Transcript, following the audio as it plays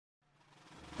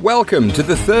Welcome to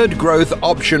the Third Growth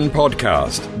Option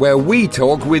podcast, where we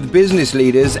talk with business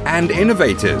leaders and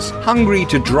innovators hungry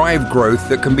to drive growth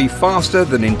that can be faster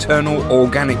than internal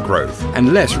organic growth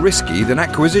and less risky than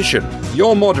acquisition.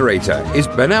 Your moderator is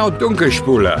Benal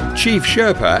Dunkerspuler, Chief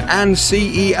Sherpa and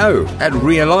CEO at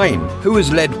Realign, who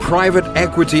has led private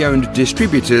equity-owned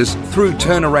distributors through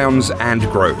turnarounds and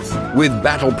growth. With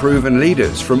battle-proven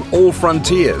leaders from all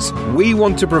frontiers, we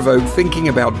want to provoke thinking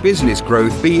about business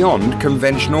growth beyond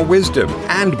conventional wisdom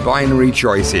and binary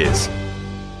choices.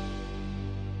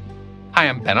 Hi,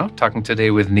 I'm Benno, talking today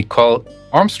with Nicole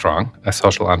Armstrong, a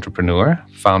social entrepreneur,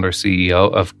 founder, CEO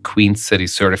of Queen City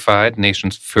Certified,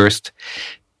 nation's first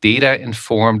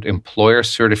data-informed employer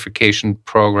certification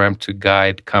program to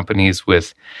guide companies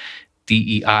with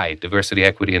DEI, diversity,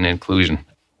 equity, and inclusion.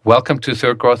 Welcome to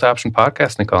Third Growth Option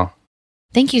podcast, Nicole.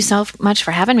 Thank you so much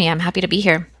for having me. I'm happy to be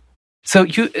here. So,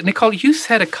 Nicole, you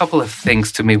said a couple of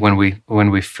things to me when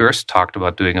we first talked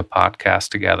about doing a podcast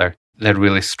together that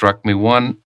really struck me.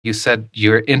 One, you said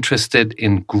you're interested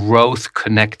in growth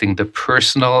connecting the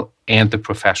personal and the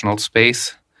professional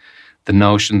space. The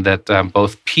notion that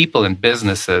both people and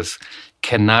businesses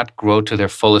cannot grow to their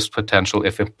fullest potential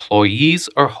if employees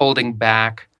are holding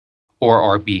back or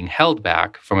are being held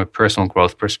back from a personal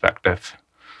growth perspective.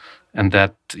 And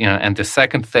that, and the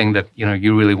second thing that,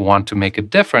 you really want to make a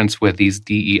difference with these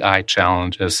DEI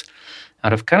challenges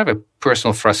out of kind of a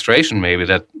personal frustration, maybe,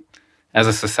 that as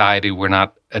a society, we're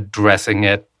not addressing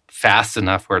it fast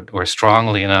enough or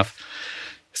strongly enough.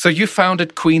 So you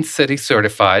founded Queen City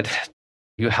Certified.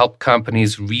 You help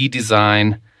companies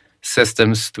redesign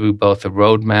systems through both a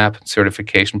roadmap and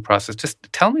certification process. Just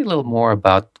tell me a little more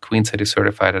about Queen City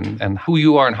Certified and who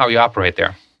you are and how you operate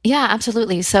there. Yeah,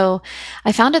 absolutely. So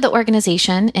I founded the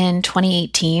organization in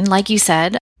 2018, like you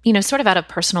said, sort of out of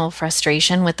personal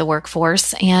frustration with the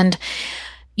workforce. And,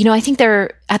 I think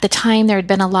at the time, there had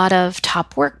been a lot of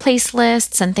top workplace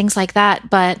lists and things like that.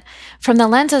 But from the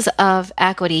lenses of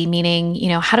equity, meaning,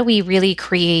 how do we really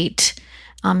create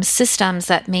systems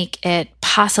that make it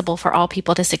possible for all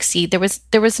people to succeed?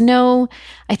 There was no,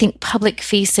 I think,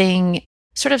 public-facing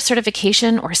sort of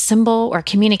certification or symbol or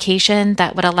communication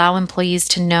that would allow employees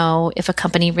to know if a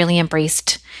company really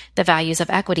embraced the values of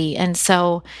equity. And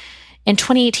so in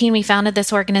 2018, we founded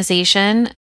this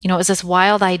organization. It was this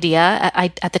wild idea.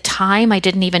 At the time, I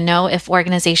didn't even know if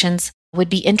organizations would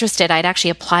be interested. I'd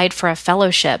actually applied for a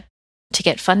fellowship to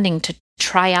get funding to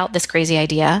try out this crazy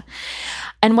idea.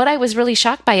 And what I was really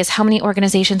shocked by is how many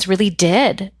organizations really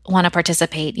did want to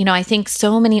participate. I think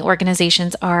so many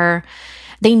organizations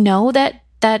they know that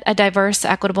a diverse,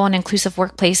 equitable, and inclusive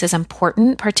workplace is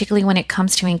important, particularly when it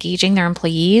comes to engaging their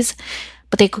employees,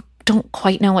 but they don't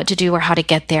quite know what to do or how to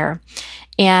get there.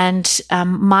 And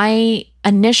my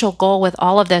initial goal with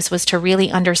all of this was to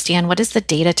really understand, what does the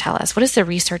data tell us? What does the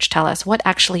research tell us? What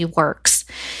actually works?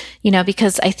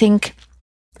 Because I think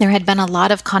there had been a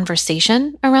lot of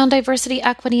conversation around diversity,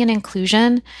 equity, and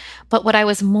inclusion, but what I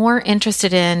was more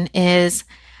interested in is,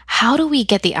 how do we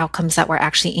get the outcomes that we're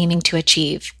actually aiming to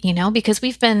achieve? Because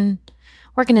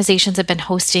organizations have been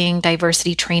hosting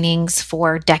diversity trainings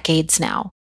for decades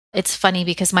now. It's funny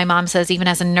because my mom says, even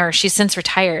as a nurse, she's since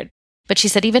retired, but she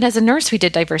said, even as a nurse, we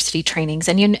did diversity trainings,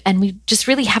 and we just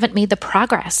really haven't made the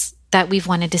progress that we've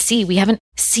wanted to see. We haven't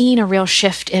seen a real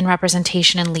shift in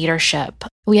representation and leadership.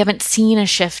 We haven't seen a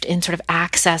shift in sort of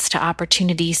access to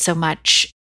opportunities so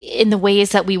much in the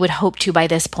ways that we would hope to by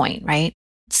this point, right?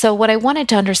 So what I wanted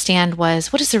to understand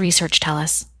was, what does the research tell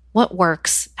us? What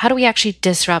works? How do we actually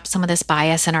disrupt some of this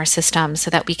bias in our system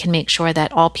so that we can make sure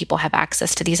that all people have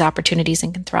access to these opportunities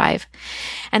and can thrive?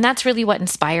 And that's really what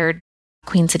inspired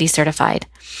Queen City Certified.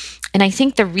 And I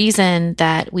think the reason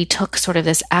that we took sort of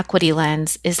this equity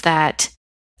lens is that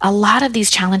a lot of these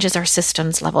challenges are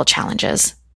systems level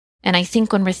challenges. And I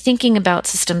think when we're thinking about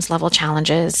systems level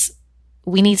challenges,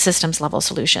 we need systems level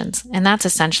solutions. And that's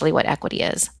essentially what equity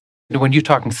is. When you're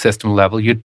talking system level,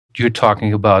 you're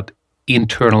talking about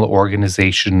internal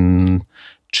organization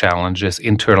challenges,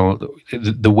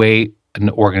 the way an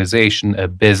organization, a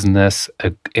business,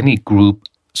 any group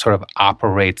sort of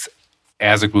operates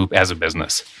as a group, as a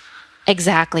business.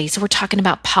 Exactly. So we're talking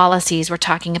about policies, we're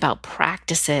talking about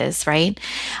practices, right?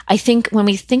 I think when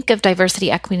we think of diversity,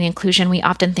 equity, and inclusion, we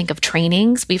often think of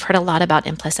trainings. We've heard a lot about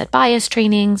implicit bias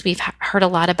trainings. We've heard a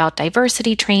lot about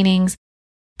diversity trainings.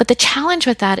 But the challenge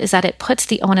with that is that it puts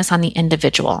the onus on the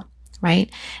individual, right?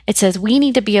 It says we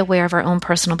need to be aware of our own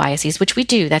personal biases, which we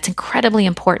do. That's incredibly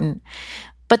important.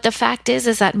 But the fact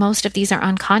is that most of these are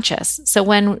unconscious. So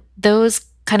when those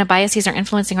kind of biases are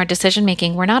influencing our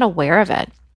decision-making, we're not aware of it.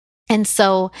 And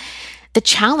so the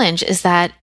challenge is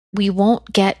that we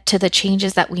won't get to the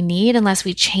changes that we need unless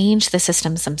we change the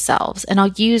systems themselves. And I'll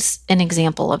use an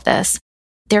example of this.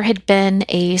 There had been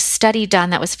a study done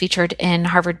that was featured in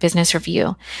Harvard Business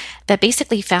Review that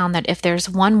basically found that if there's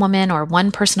one woman or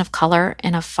one person of color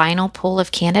in a final pool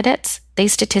of candidates, they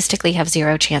statistically have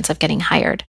zero chance of getting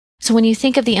hired. So when you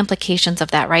think of the implications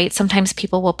of that, right? Sometimes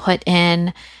people will put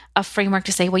in a framework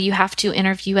to say, well, you have to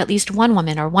interview at least one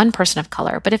woman or one person of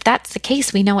color. But if that's the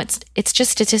case, we know it's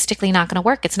just statistically not going to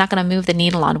work. It's not going to move the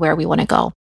needle on where we want to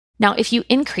go. Now, if you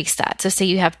increase that, so say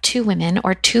you have 2 women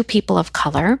or 2 people of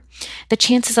color, the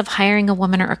chances of hiring a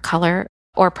woman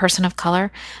or a person of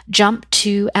color jump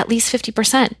to at least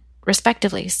 50%,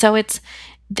 respectively. So it's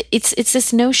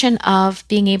this notion of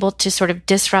being able to sort of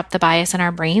disrupt the bias in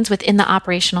our brains within the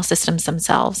operational systems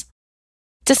themselves.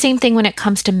 It's the same thing when it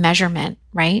comes to measurement,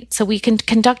 right? So we can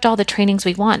conduct all the trainings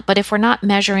we want, but if we're not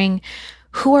measuring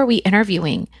who are we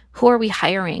interviewing, who are we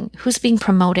hiring, who's being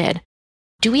promoted,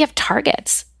 do we have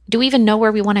targets? Do we even know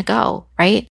where we want to go,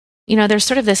 right? There's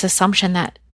sort of this assumption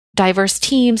that diverse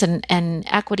teams and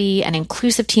equity and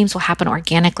inclusive teams will happen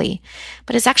organically,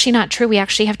 but it's actually not true. We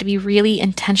actually have to be really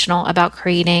intentional about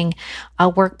creating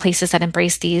workplaces that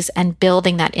embrace these and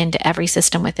building that into every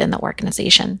system within the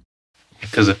organization.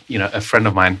 Because, a friend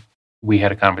of mine, we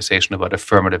had a conversation about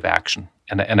affirmative action.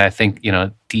 And I think,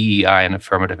 DEI and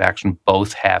affirmative action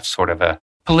both have sort of a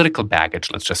political baggage,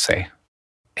 let's just say.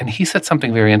 And he said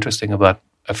something very interesting about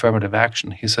affirmative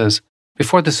action. He says,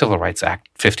 before the Civil Rights Act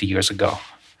 50 years ago,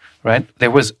 right,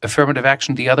 there was affirmative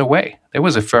action the other way. There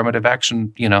was affirmative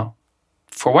action,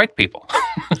 for white people.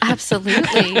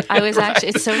 Absolutely. I was actually,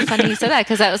 it's so funny you said that,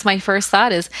 because that was my first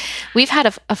thought is we've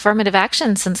had affirmative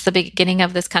action since the beginning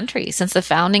of this country, since the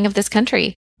founding of this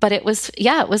country. But it was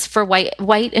for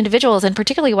white individuals and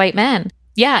particularly white men.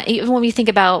 Yeah, even when we think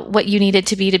about what you needed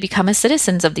to be to become a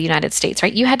citizen of the United States,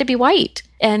 right? You had to be white.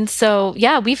 And so,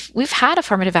 yeah, we've had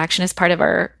affirmative action as part of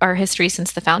our history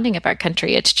since the founding of our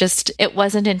country. It's just, it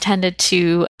wasn't intended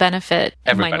to benefit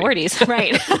everybody. Minorities,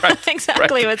 right? Right.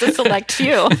 Exactly. Right. It was a select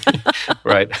few.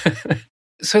 Right.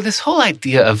 So this whole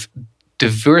idea of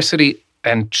diversity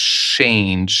and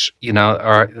change,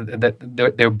 are that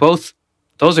they're both,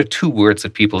 those are 2 words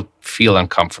that people feel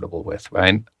uncomfortable with,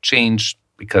 right? Change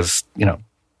because,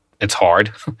 it's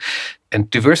hard. And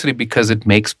diversity because it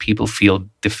makes people feel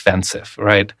defensive,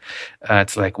 right?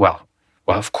 It's like, well,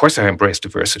 of course I embrace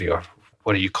diversity. Or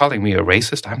what are you calling me, a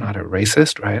racist? I'm not a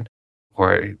racist, right?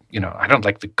 Or, I don't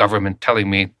like the government telling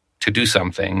me to do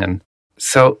something. And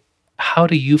so how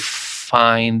do you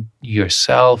find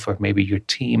yourself or maybe your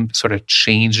team sort of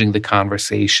changing the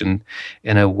conversation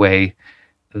in a way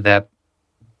that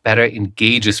better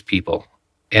engages people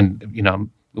and,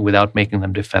 without making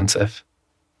them defensive?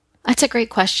 That's a great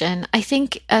question. I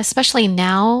think especially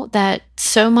now that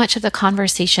so much of the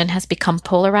conversation has become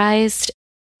polarized,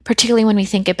 particularly when we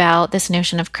think about this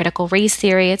notion of critical race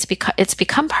theory, it's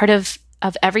become part of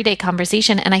everyday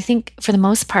conversation. And I think for the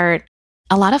most part,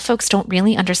 a lot of folks don't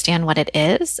really understand what it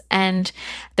is. And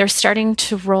they're starting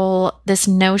to roll this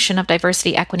notion of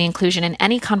diversity, equity, inclusion, and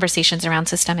any conversations around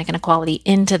systemic inequality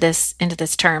into this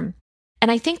term.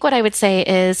 And I think what I would say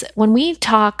is when we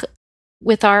talk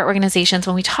with our organizations,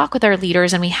 when we talk with our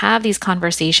leaders and we have these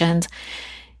conversations,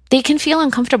 they can feel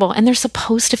uncomfortable and they're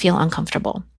supposed to feel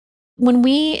uncomfortable. When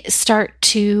we start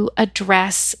to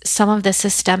address some of the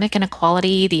systemic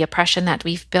inequality, the oppression that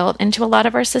we've built into a lot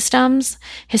of our systems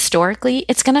historically,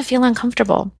 it's going to feel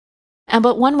uncomfortable.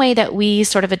 But one way that we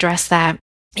sort of address that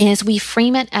is we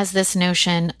frame it as this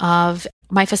notion of,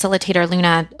 my facilitator,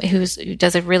 Luna, who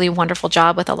does a really wonderful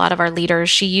job with a lot of our leaders,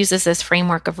 she uses this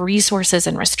framework of resources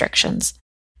and restrictions.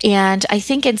 And I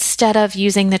think instead of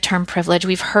using the term privilege,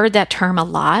 we've heard that term a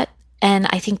lot. And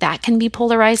I think that can be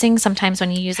polarizing sometimes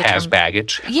when you use it. Has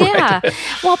baggage. Yeah. Right.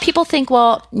 Well, people think,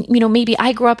 maybe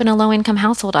I grew up in a low-income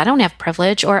household. I don't have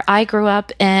privilege. Or I grew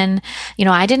up in,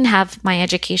 I didn't have my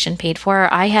education paid for.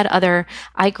 Or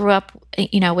I grew up,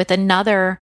 with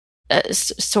another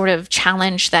sort of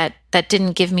challenge that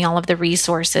didn't give me all of the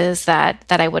resources that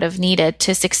I would have needed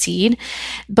to succeed.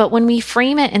 But when we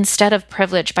frame it instead of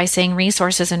privilege by saying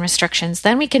resources and restrictions,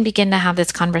 then we can begin to have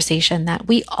this conversation that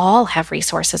we all have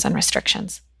resources and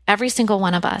restrictions, every single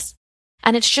one of us.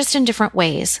 And it's just in different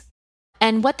ways.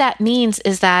 And what that means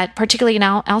is that, particularly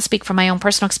now, I'll speak from my own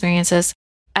personal experiences.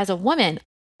 As a woman,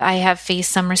 I have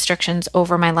faced some restrictions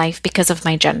over my life because of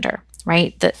my gender.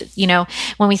 Right?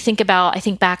 When we think about, I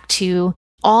think back to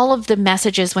all of the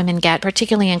messages women get,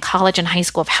 particularly in college and high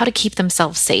school, of how to keep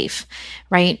themselves safe,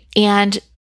 right? And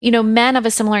Men of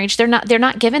a similar age, they're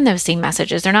not given those same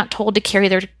messages. They're not told to carry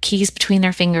their keys between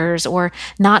their fingers, or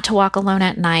not to walk alone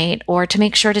at night, or to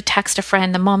make sure to text a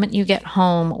friend the moment you get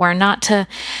home, or not to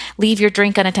leave your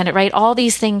drink unattended, right? All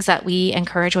these things that we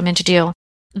encourage women to do.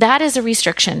 That is a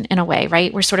restriction in a way,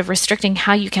 right? We're sort of restricting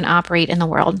how you can operate in the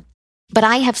world. But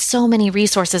I have so many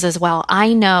resources as well.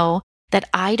 I know that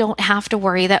I don't have to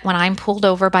worry that when I'm pulled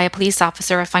over by a police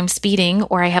officer, if I'm speeding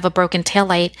or I have a broken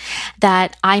taillight,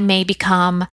 that I may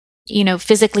become,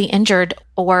 physically injured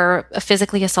or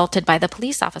physically assaulted by the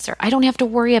police officer. I don't have to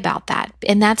worry about that.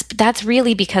 And that's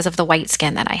really because of the white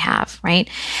skin that I have, right?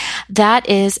 That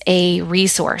is a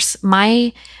resource.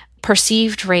 My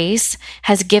perceived race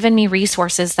has given me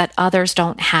resources that others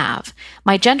don't have.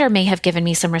 My gender may have given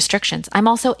me some restrictions. I'm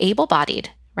also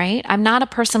able-bodied, right? I'm not a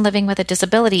person living with a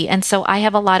disability. And so I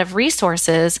have a lot of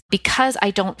resources because I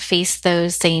don't face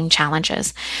those same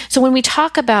challenges. So when we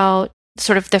talk about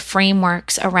sort of the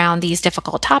frameworks around these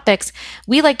difficult topics,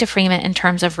 we like to frame it in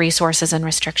terms of resources and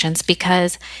restrictions,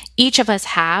 because each of us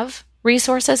have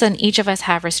resources and each of us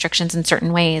have restrictions in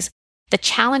certain ways. The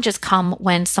challenges come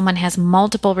when someone has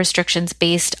multiple restrictions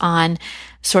based on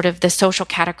sort of the social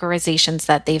categorizations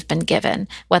that they've been given,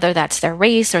 whether that's their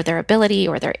race or their ability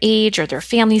or their age or their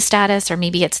family status, or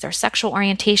maybe it's their sexual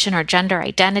orientation or gender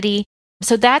identity.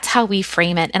 So that's how we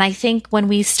frame it. And I think when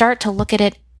we start to look at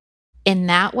it in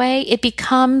that way, it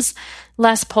becomes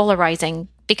less polarizing,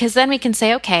 because then we can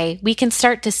say, okay, we can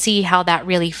start to see how that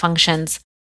really functions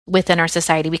within our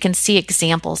society. We can see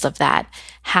examples of that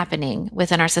happening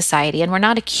within our society. And we're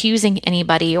not accusing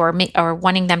anybody or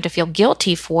wanting them to feel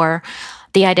guilty for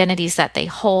the identities that they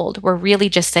hold. We're really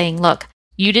just saying, look,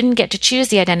 you didn't get to choose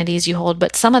the identities you hold,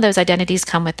 but some of those identities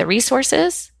come with the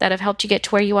resources that have helped you get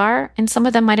to where you are, and some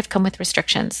of them might have come with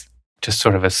restrictions. Just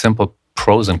sort of a simple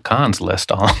pros and cons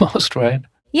list almost, right?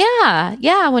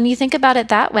 Yeah. When you think about it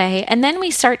that way, and then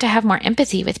we start to have more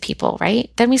empathy with people,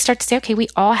 right? Then we start to say, okay, we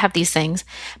all have these things,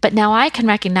 but now I can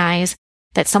recognize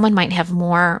that someone might have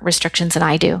more restrictions than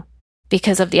I do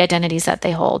because of the identities that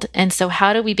they hold. And so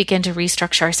how do we begin to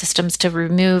restructure our systems to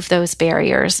remove those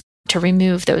barriers, to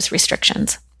remove those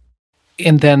restrictions?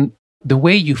 And then the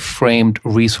way you framed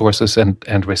resources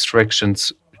and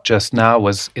restrictions just now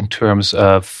was in terms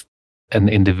of an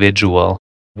individual.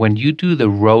 When you do the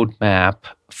roadmap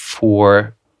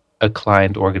for a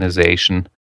client organization,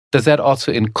 does that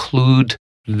also include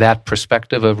that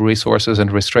perspective of resources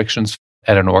and restrictions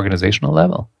at an organizational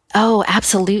level? Oh,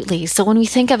 absolutely. So when we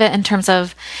think of it in terms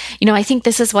of, I think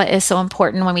this is what is so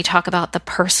important when we talk about the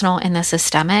personal and the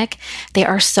systemic. They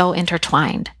are so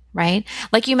intertwined, right?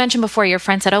 Like you mentioned before, your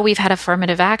friend said, oh, we've had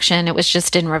affirmative action. It was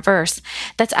just in reverse.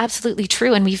 That's absolutely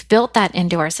true. And we've built that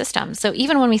into our system. So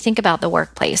even when we think about the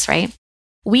workplace, right?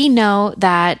 We know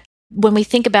that when we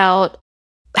think about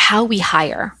how we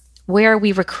hire, where are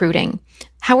we recruiting?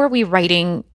 How are we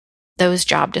writing those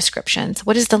job descriptions?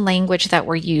 What is the language that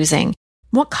we're using?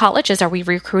 What colleges are we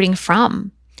recruiting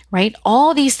from, right?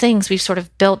 All these things we've sort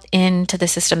of built into the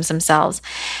systems themselves.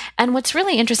 And what's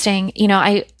really interesting,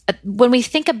 when we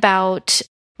think about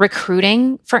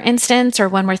recruiting, for instance, or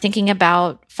when we're thinking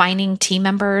about finding team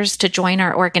members to join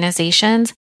our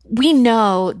organizations, we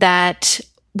know that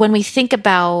when we think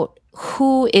about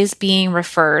who is being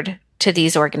referred to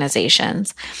these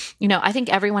organizations, I think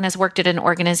everyone has worked at an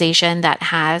organization that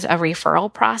has a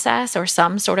referral process or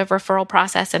some sort of referral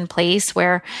process in place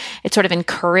where it's sort of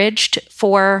encouraged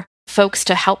for folks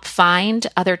to help find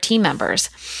other team members.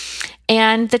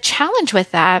 And the challenge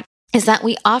with that is that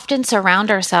we often surround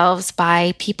ourselves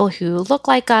by people who look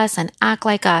like us and act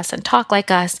like us and talk like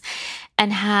us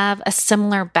and have a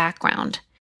similar background.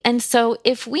 And so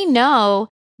if we know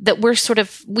that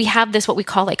we have this, what we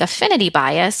call like affinity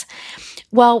bias.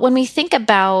 Well, when we think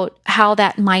about how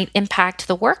that might impact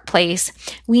the workplace,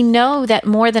 we know that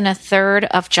more than a third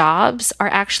of jobs are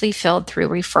actually filled through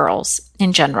referrals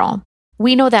in general.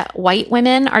 We know that white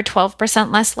women are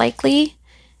 12% less likely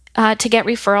to get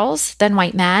referrals than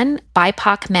white men.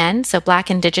 BIPOC men, so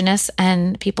Black, Indigenous,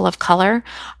 and people of color,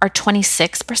 are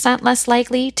 26% less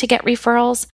likely to get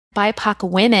referrals. BIPOC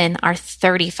women are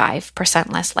 35%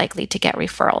 less likely to get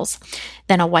referrals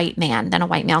than a white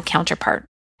male counterpart.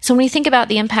 So when we think about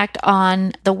the impact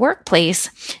on the workplace,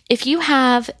 if you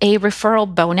have a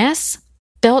referral bonus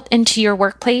built into your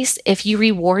workplace, if you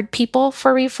reward people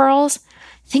for referrals,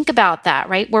 think about that,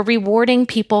 right? We're rewarding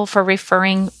people for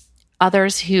referring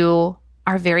others who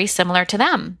are very similar to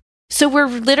them. So we're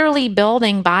literally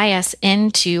building bias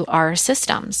into our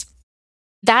systems.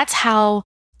 That's how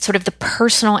sort of the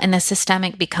personal and the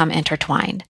systemic become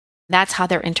intertwined. That's how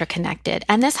they're interconnected.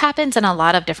 And this happens in a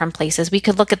lot of different places. We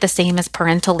could look at the same as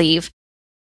parental leave.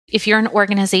 If you're an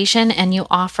organization and you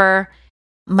offer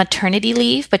maternity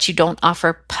leave, but you don't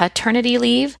offer paternity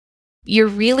leave, you're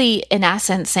really, in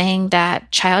essence, saying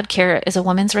that childcare is a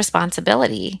woman's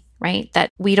responsibility, right? That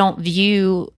we don't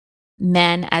view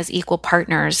men as equal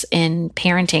partners in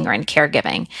parenting or in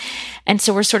caregiving. And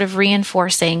so we're sort of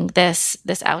reinforcing this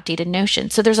outdated notion.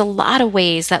 So there's a lot of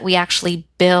ways that we actually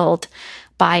build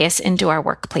bias into our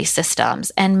workplace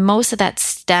systems. And most of that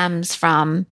stems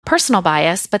from personal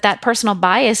bias, but that personal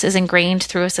bias is ingrained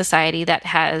through a society that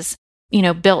has,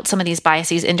 built some of these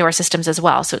biases into our systems as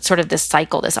well. So it's sort of this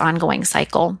cycle, this ongoing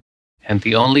cycle. And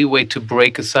the only way to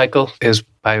break a cycle is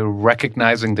by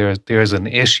recognizing there's an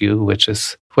issue, which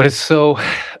is what is so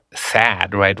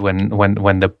sad, right? When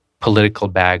the political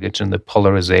baggage and the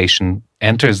polarization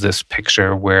enters this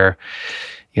picture where,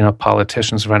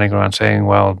 politicians running around saying,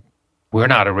 well, we're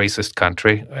not a racist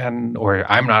country, or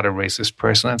I'm not a racist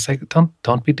person. And say,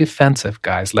 don't be defensive,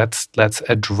 guys. Let's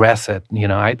address it.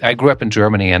 I grew up in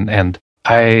Germany, and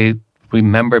I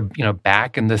remember,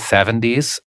 back in the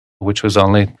 70s, which was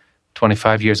only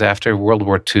 25 years after World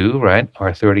War II, right?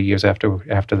 Or 30 years after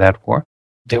that war.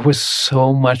 There was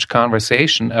so much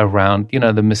conversation around,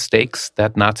 the mistakes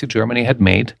that Nazi Germany had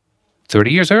made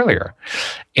 30 years earlier.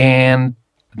 And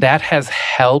that has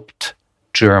helped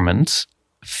Germans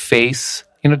face,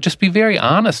 just be very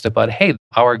honest about, hey,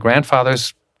 our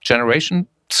grandfather's generation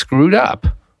screwed up.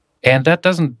 And that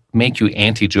doesn't make you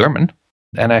anti-German.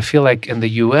 And I feel like in the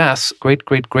US,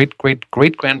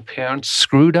 great-great-great-great-great-grandparents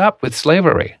screwed up with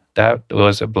slavery. That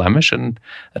was a blemish, and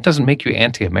that doesn't make you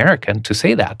anti-American to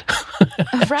say that.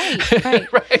 Right.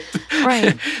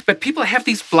 But people have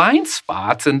these blind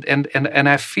spots, and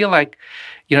I feel like,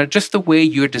 just the way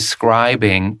you're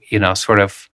describing, sort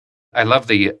of, I love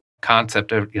the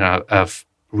concept of, of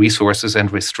resources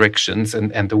and restrictions,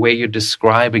 and the way you're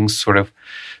describing sort of,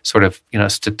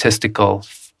 statistical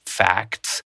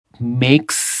facts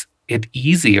makes it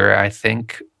easier, I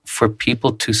think, for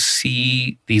people to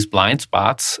see these blind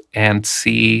spots and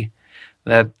see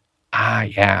that,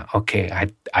 I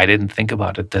didn't think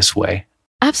about it this way.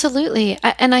 Absolutely.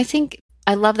 And I think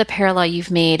I love the parallel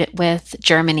you've made with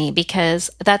Germany, because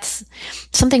that's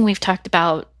something we've talked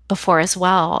about before as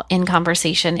well in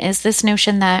conversation, is this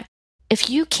notion that if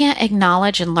you can't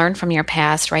acknowledge and learn from your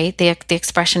past, right, the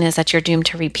expression is that you're doomed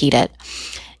to repeat it.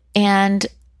 And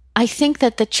I think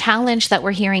that the challenge that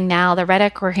we're hearing now, the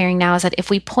rhetoric we're hearing now, is that if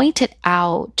we point it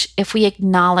out, if we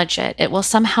acknowledge it, it will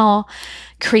somehow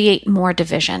create more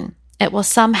division. It will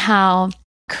somehow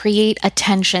create a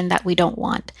tension that we don't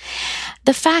want.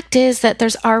 The fact is that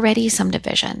there's already some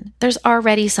division. There's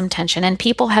already some tension, and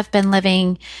people have been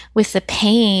living with the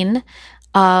pain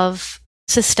of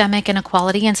systemic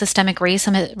inequality and systemic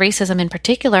racism in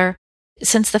particular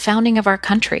since the founding of our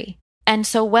country. And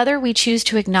so whether we choose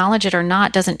to acknowledge it or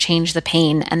not doesn't change the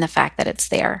pain and the fact that it's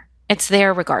there. It's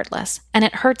there regardless. And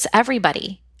it hurts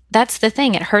everybody. That's the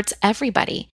thing. It hurts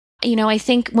everybody. I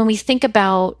think when we think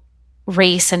about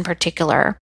race in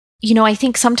particular, I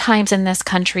think sometimes in this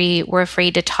country, we're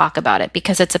afraid to talk about it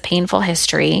because it's a painful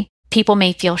history. People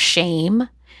may feel shame.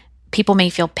 People may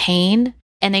feel pain,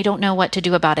 and they don't know what to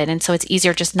do about it. And so it's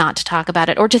easier just not to talk about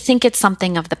it or to think it's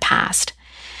something of the past.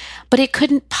 But it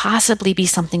couldn't possibly be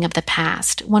something of the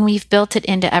past when we've built it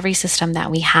into every system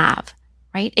that we have,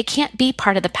 right? It can't be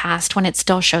part of the past when it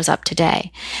still shows up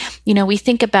today. We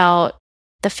think about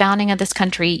the founding of this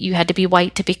country. You had to be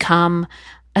white to become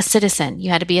a citizen. You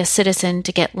had to be a citizen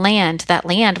to get land. That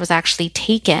land was actually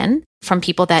taken from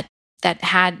people that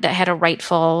had a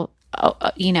rightful,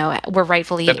 were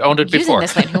rightfully that owned it using before.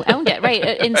 This land, who owned it, right?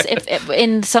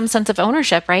 In some sense of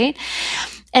ownership, right?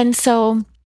 And so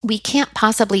we can't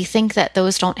possibly think that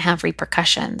those don't have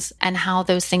repercussions and how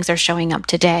those things are showing up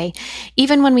today.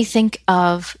 Even when we think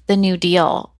of the New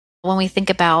Deal, when we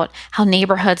think about how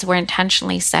neighborhoods were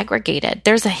intentionally segregated,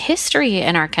 there's a history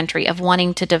in our country of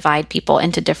wanting to divide people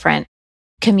into different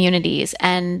communities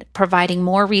and providing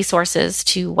more resources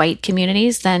to white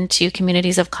communities than to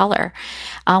communities of color.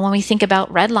 When we think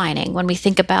about redlining, when we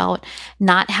think about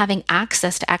not having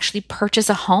access to actually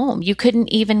purchase a home, you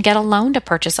couldn't even get a loan to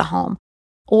purchase a home.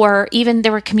 Or even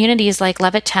there were communities like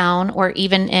Levittown, or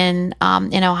even in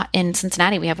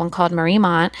Cincinnati, we have one called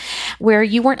Mariemont, where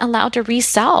you weren't allowed to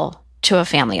resell to a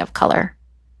family of color,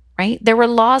 right? There were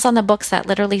laws on the books that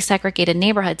literally segregated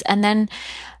neighborhoods. And then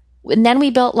we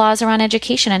built laws around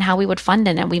education and how we would fund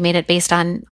it, and we made it based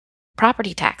on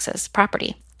property taxes,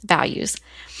 property values.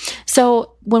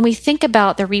 So when we think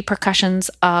about the repercussions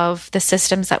of the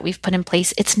systems that we've put in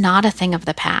place, it's not a thing of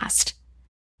the past.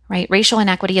 Right? Racial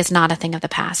inequity is not a thing of the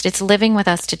past. It's living with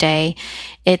us today.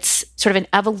 It's sort of an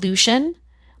evolution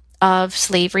of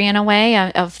slavery in a way,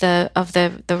 of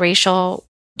the racial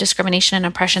discrimination and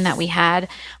oppression that we had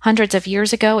hundreds of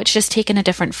years ago. It's just taken a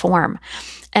different form.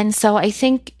 And so I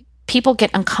think people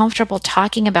get uncomfortable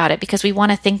talking about it because we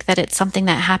want to think that it's something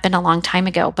that happened a long time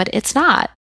ago, but it's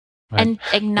not. Right. And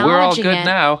acknowledging we're all good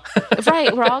now.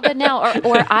 Right, we're all good now.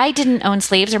 Or I didn't own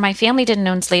slaves, or my family didn't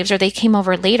own slaves, or they came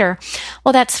over later.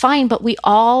 Well, that's fine. But we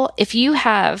all, if you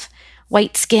have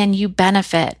white skin, you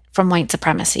benefit from white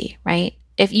supremacy, right?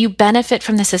 If you benefit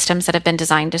from the systems that have been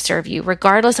designed to serve you,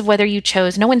 regardless of whether you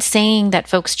chose, no one's saying that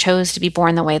folks chose to be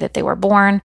born the way that they were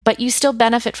born, but you still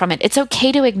benefit from it. It's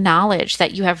okay to acknowledge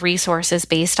that you have resources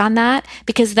based on that,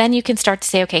 because then you can start to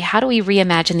say, okay, how do we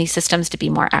reimagine these systems to be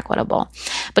more equitable?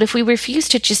 But if we refuse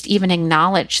to just even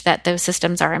acknowledge that those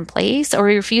systems are in place, or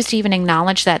we refuse to even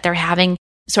acknowledge that they're having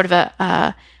sort of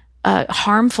a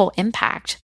harmful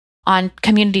impact on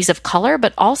communities of color,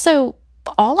 but also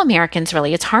all Americans,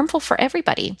 really, it's harmful for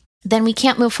everybody, then we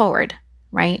can't move forward,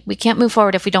 right? We can't move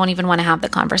forward if we don't even want to have the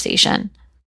conversation.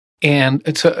 And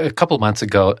it's a couple of months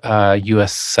ago,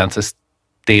 U.S. Census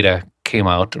data came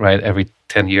out, right? Every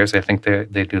 10 years, I think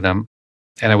they do them.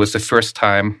 And it was the first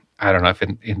time, I don't know if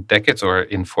in decades or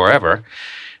in forever,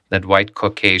 that white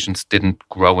Caucasians didn't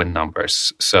grow in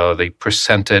numbers. So the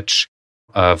percentage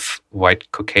of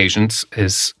white Caucasians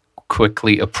is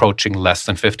quickly approaching less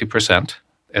than 50%.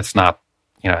 It's not,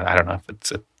 I don't know if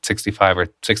it's at 65 or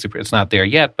 60%. It's not there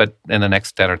yet, but in the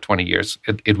next 10 or 20 years,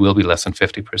 it will be less than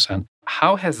 50%.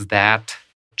 How has that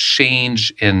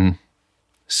change in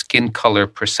skin color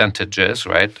percentages,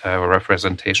 right,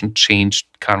 representation, changed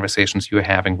conversations you're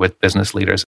having with business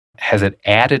leaders? Has it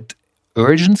added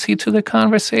urgency to the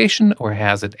conversation, or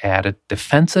has it added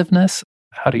defensiveness?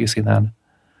 How do you see that?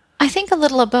 I think a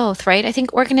little of both, right? I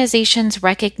think organizations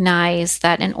recognize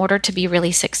that in order to be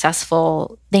really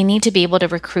successful, they need to be able to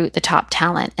recruit the top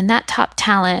talent. And that top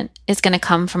talent is going to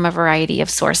come from a variety of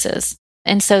sources.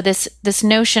 And so this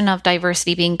notion of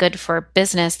diversity being good for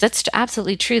business, that's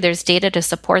absolutely true. There's data to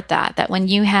support that when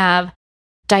you have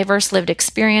diverse lived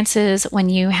experiences, when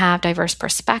you have diverse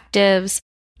perspectives,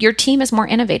 your team is more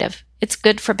innovative. It's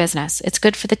good for business. It's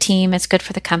good for the team. It's good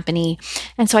for the company.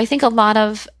 And so I think a lot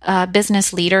of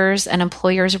business leaders and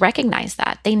employers recognize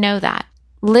that. They know that.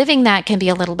 Living that can be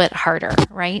a little bit harder,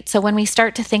 right? So when we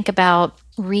start to think about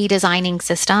redesigning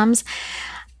systems,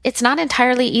 it's not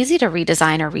entirely easy to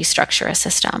redesign or restructure a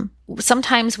system.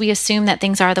 Sometimes we assume that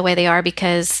things are the way they are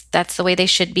because that's the way they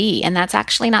should be, and that's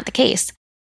actually not the case.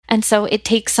 And so it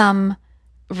takes some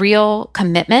real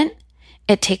commitment.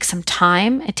 It takes some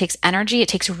time, it takes energy, it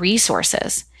takes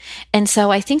resources. And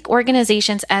so I think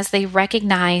organizations, as they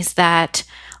recognize that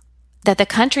the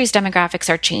country's demographics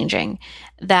are changing,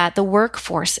 that the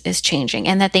workforce is changing,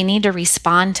 and that they need to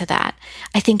respond to that,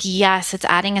 I think, yes, it's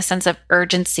adding a sense of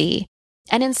urgency.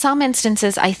 And in some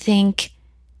instances, I think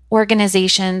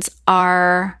organizations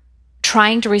are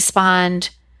trying to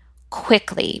respond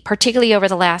quickly, particularly over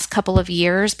the last couple of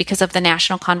years because of the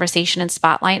national conversation and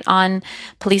spotlight on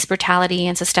police brutality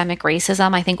and systemic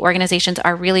racism. I think organizations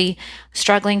are really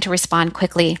struggling to respond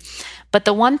quickly. But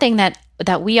the one thing that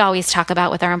we always talk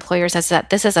about with our employers is that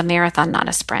this is a marathon, not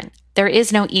a sprint. There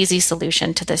is no easy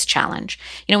solution to this challenge.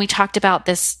 We talked about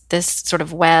this sort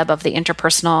of web of the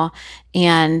interpersonal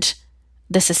and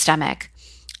the systemic.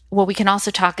 Well, we can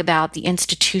also talk about the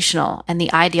institutional and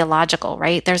the ideological,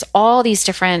 right? There's all these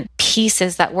different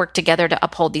pieces that work together to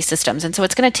uphold these systems. And so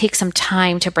it's going to take some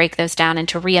time to break those down and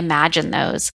to reimagine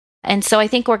those. And so I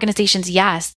think organizations,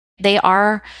 yes, they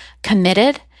are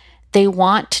committed. They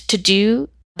want to do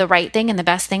the right thing and the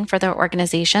best thing for their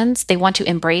organizations. They want to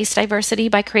embrace diversity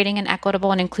by creating an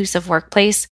equitable and inclusive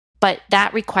workplace. But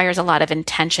that requires a lot of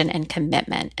intention and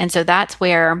commitment. And so that's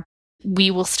where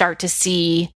we will start to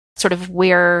see sort of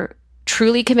where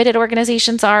truly committed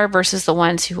organizations are versus the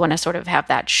ones who want to sort of have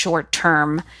that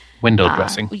short-term window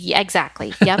dressing. Yeah,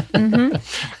 exactly. Yep.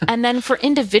 Mm-hmm. And then for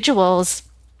individuals,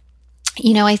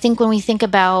 I think when we think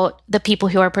about the people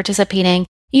who are participating,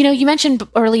 you mentioned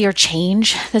earlier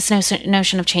change, this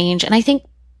notion of change. And I think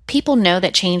people know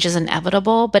that change is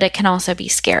inevitable, but it can also be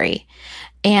scary.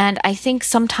 And I think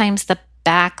sometimes the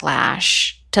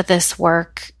backlash to this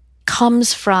work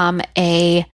comes from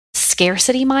a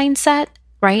scarcity mindset,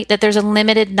 right? That there's a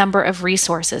limited number of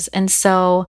resources. And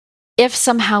so if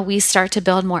somehow we start to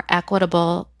build more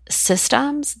equitable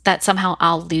systems, that somehow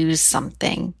I'll lose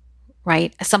something,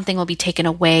 right? Something will be taken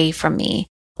away from me.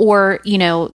 Or,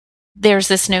 there's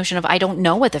this notion of I don't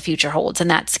know what the future holds,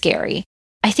 and that's scary.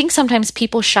 I think sometimes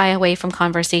people shy away from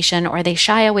conversation or they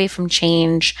shy away from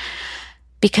change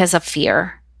because of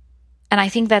fear. And I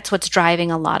think that's what's driving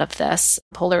a lot of this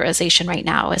polarization right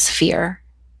now is fear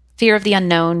fear of the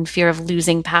unknown, fear of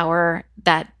losing power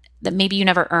that maybe you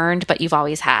never earned, but you've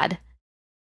always had.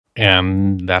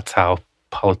 And that's how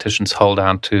politicians hold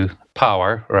on to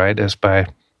power, right? Is by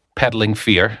peddling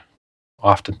fear,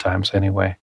 oftentimes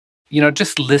anyway.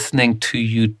 Just listening to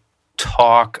you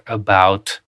talk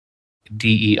about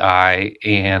DEI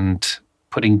and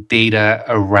putting data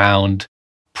around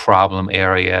problem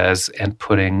areas and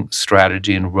putting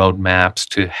strategy and roadmaps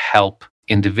to help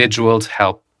individuals,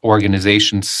 help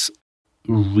organizations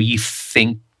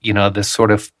rethink, this sort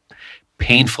of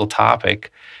painful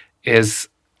topic is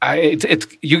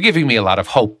you're giving me a lot of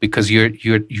hope because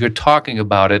you're talking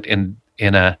about it in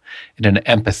an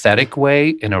empathetic way,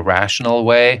 in a rational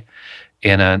way,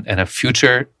 in a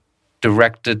future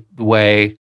directed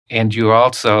way, and you're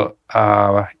also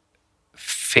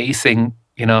facing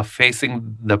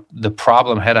the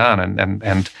problem head on.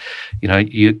 And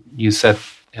you said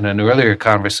in an earlier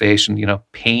conversation,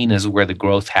 pain is where the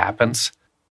growth happens.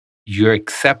 You're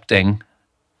accepting,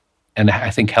 and I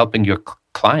think helping your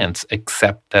clients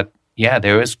accept that,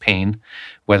 there is pain,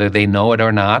 whether they know it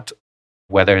or not,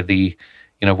 whether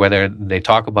whether they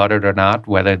talk about it or not,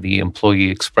 whether the employee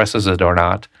expresses it or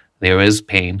not, there is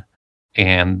pain.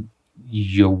 And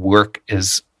your work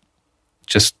is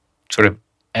just sort of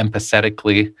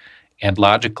empathetically and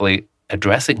logically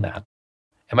addressing that.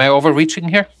 Am I overreaching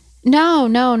here? No,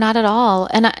 not at all.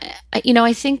 And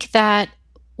I think that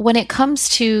when it comes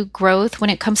to growth, when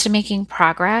it comes to making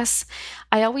progress,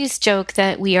 I always joke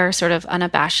that we are sort of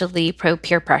unabashedly pro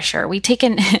peer pressure. We take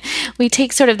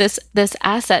sort of this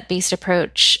asset-based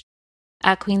approach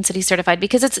at Queen City Certified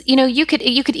because it's, you could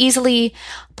easily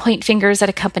point fingers at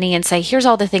a company and say, here's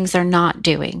all the things they're not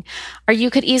doing. Or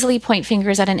you could easily point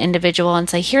fingers at an individual and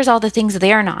say, here's all the things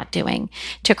they're not doing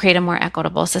to create a more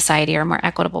equitable society or a more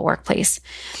equitable workplace.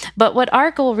 But what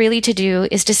our goal really to do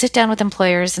is to sit down with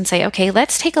employers and say, okay,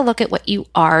 let's take a look at what you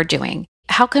are doing.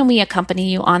 How can we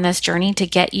accompany you on this journey to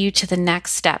get you to the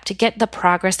next step, to get the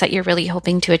progress that you're really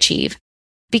hoping to achieve?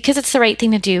 Because it's the right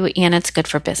thing to do and it's good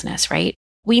for business, right?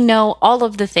 We know all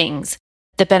of the things,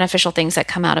 the beneficial things that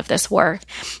come out of this work.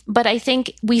 But I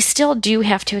think we still do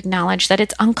have to acknowledge that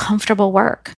it's uncomfortable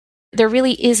work. There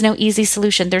really is no easy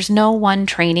solution. There's no one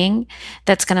training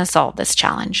that's going to solve this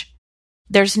challenge.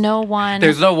 There's no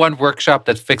one workshop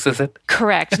that fixes it.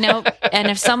 Correct. No. And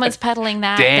if someone's peddling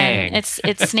that, then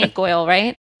it's snake oil,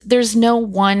 right? There's no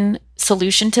one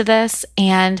solution to this.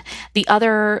 And the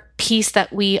other piece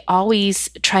that we always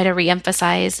try to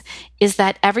reemphasize is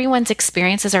that everyone's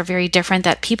experiences are very different,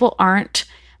 that people aren't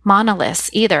monoliths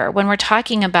either. When we're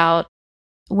talking about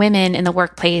women in the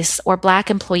workplace or Black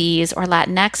employees or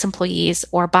Latinx employees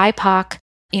or BIPOC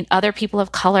and other people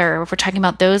of color, if we're talking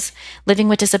about those living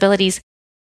with disabilities,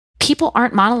 people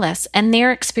aren't monoliths and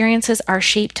their experiences are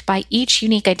shaped by each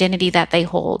unique identity that they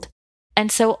hold. And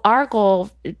so our goal,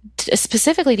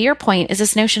 specifically to your point, is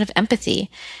this notion of empathy.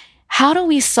 How do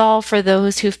we solve for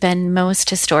those who've been most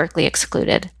historically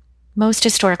excluded, most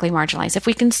historically marginalized? If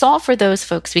we can solve for those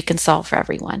folks, we can solve for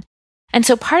everyone. And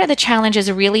so part of the challenge is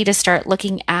really to start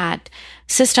looking at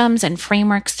systems and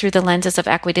frameworks through the lenses of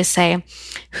equity to say,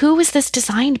 who was this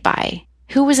designed by?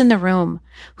 Who was in the room?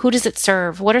 Who does it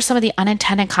serve? What are some of the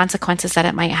unintended consequences that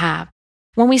it might have?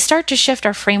 When we start to shift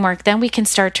our framework, then we can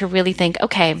start to really think,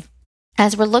 okay,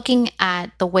 as we're looking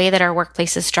at the way that our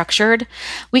workplace is structured,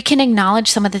 we can acknowledge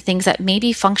some of the things that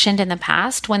maybe functioned in the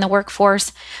past when the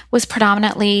workforce was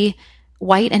predominantly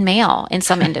white and male in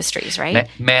some industries, right?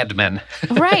 Madmen.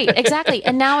 Right, exactly.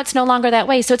 And now it's no longer that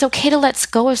way. So it's okay to let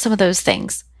go of some of those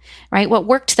things, right? What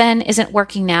worked then isn't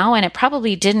working now, and it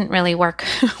probably didn't really work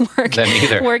then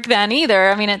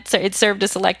either. I mean, it served a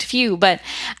select few, but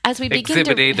as we begin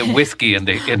Exhibit A, the whiskey in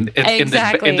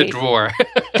the drawer.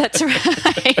 That's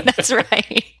right. That's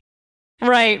right.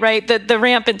 Right. The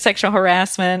rampant sexual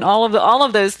harassment, all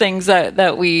of those things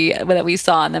that we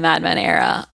saw in the Mad Men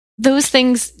era. Those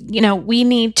things, we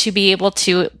need to be able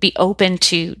to be open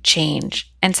to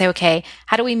change and say, okay,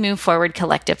 how do we move forward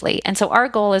collectively? And so our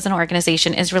goal as an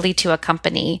organization is really to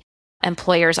accompany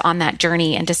employers on that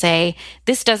journey and to say,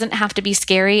 this doesn't have to be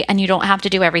scary and you don't have to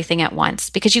do everything at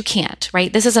once because you can't,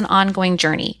 right? This is an ongoing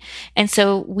journey. And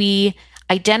so we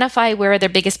identify where their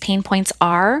biggest pain points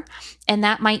are. And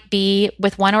that might be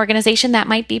with one organization, that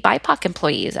might be BIPOC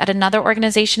employees. At another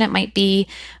organization, it might be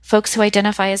folks who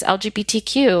identify as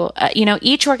LGBTQ.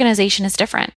 Each organization is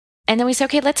different. And then we say,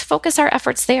 okay, let's focus our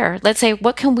efforts there. Let's say,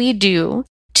 what can we do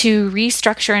to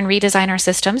restructure and redesign our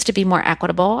systems to be more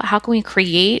equitable? How can we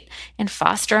create and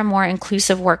foster a more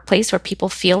inclusive workplace where people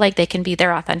feel like they can be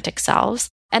their authentic selves?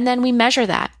 And then we measure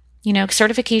that.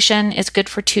 Certification is good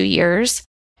for 2 years.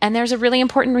 And there's a really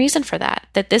important reason for that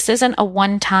this isn't a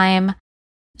one-time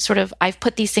sort of, I've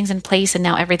put these things in place and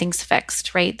now everything's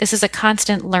fixed, right? This is a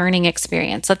constant learning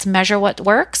experience. Let's measure what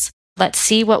works. Let's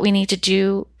see what we need to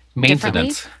do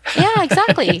Maintenance. Yeah,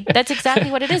 exactly. That's exactly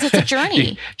what it is. It's a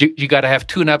journey. You got to have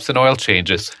tune-ups and oil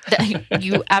changes.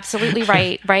 You absolutely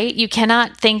right? You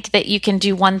cannot think that you can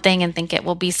do one thing and think it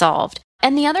will be solved.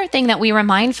 And the other thing that we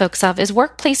remind folks of is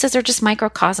workplaces are just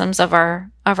microcosms of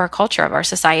our culture, of our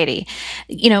society.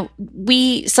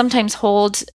 We sometimes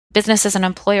hold businesses and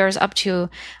employers up to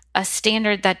a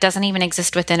standard that doesn't even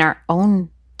exist within our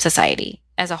own society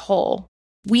as a whole.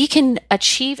 We can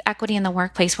achieve equity in the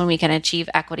workplace when we can achieve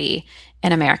equity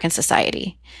in American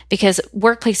society, because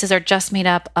workplaces are just made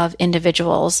up of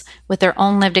individuals with their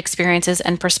own lived experiences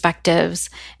and perspectives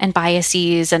and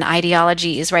biases and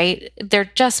ideologies, right?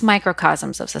 They're just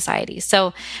microcosms of society.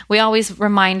 So we always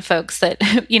remind folks that,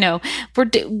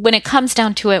 when it comes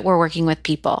down to it, we're working with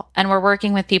people, and we're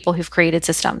working with people who've created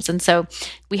systems. And so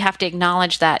we have to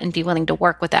acknowledge that and be willing to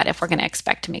work with that if we're going to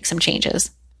expect to make some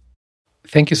changes.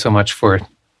 Thank you so much for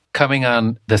coming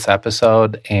on this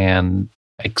episode and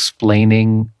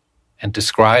explaining and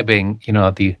describing,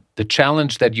 the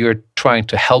challenge that you're trying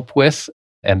to help with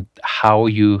and how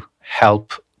you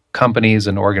help companies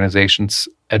and organizations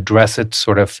address it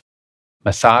sort of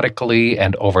methodically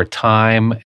and over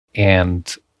time,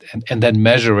 and then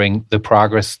measuring the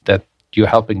progress that you're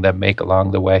helping them make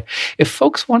along the way. If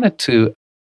folks wanted to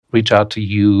reach out to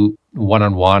you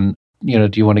one-on-one, do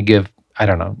you want to give, I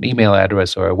don't know, an email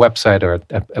address or a website or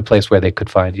a place where they could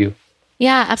find you?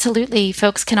 Yeah, absolutely.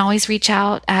 Folks can always reach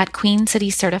out at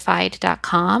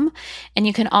queencitycertified.com. And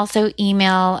you can also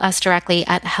email us directly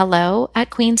at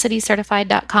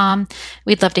hello@queencitycertified.com.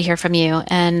 We'd love to hear from you.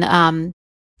 And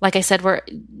like I said,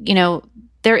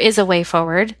 there is a way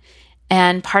forward.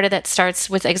 And part of that starts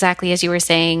with, exactly as you were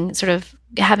saying, sort of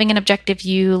having an objective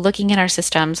view, looking at our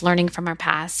systems, learning from our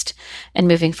past, and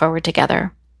moving forward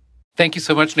together. Thank you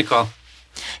so much, Nicole.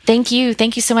 Thank you.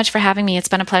 Thank you so much for having me. It's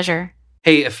been a pleasure.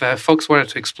 Hey, if folks wanted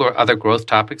to explore other growth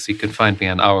topics, you can find me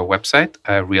on our website,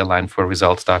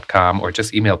 realignforresults.com, or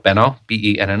just email Benno,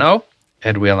 Benno,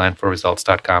 at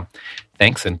realignforresults.com.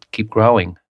 Thanks, and keep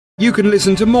growing. You can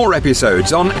listen to more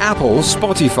episodes on Apple,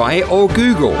 Spotify, or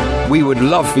Google. We would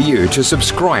love for you to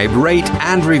subscribe, rate,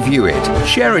 and review it.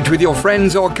 Share it with your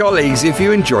friends or colleagues if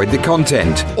you enjoyed the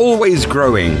content. Always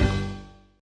growing.